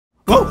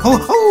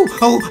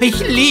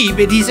Ich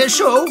liebe diese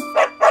Show.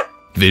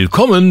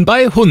 Willkommen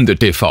bei Hunde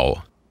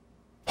TV.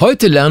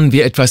 Heute lernen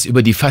wir etwas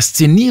über die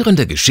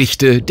faszinierende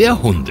Geschichte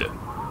der Hunde.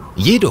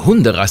 Jede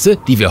Hunderasse,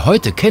 die wir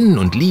heute kennen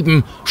und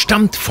lieben,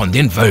 stammt von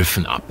den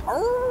Wölfen ab.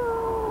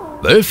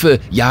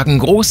 Wölfe jagen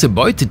große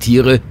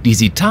Beutetiere, die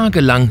sie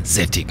tagelang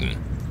sättigen.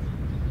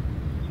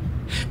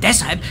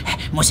 Deshalb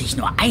muss ich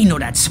nur ein-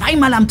 oder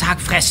zweimal am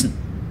Tag fressen.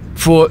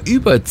 Vor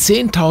über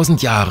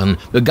 10.000 Jahren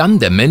begann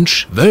der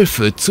Mensch,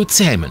 Wölfe zu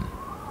zähmen.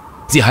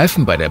 Sie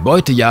halfen bei der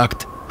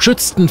Beutejagd,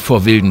 schützten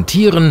vor wilden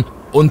Tieren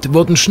und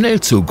wurden schnell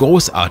zu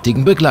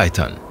großartigen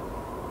Begleitern.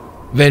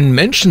 Wenn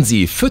Menschen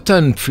sie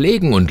füttern,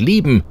 pflegen und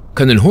lieben,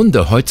 können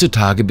Hunde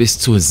heutzutage bis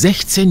zu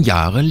 16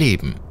 Jahre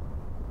leben.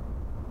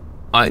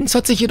 Eins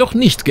hat sich jedoch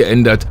nicht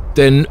geändert,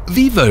 denn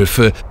wie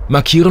Wölfe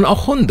markieren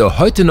auch Hunde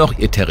heute noch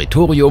ihr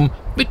Territorium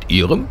mit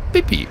ihrem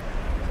Pipi.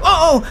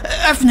 Oh,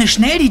 öffne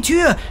schnell die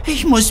Tür.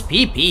 Ich muss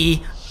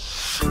pipi.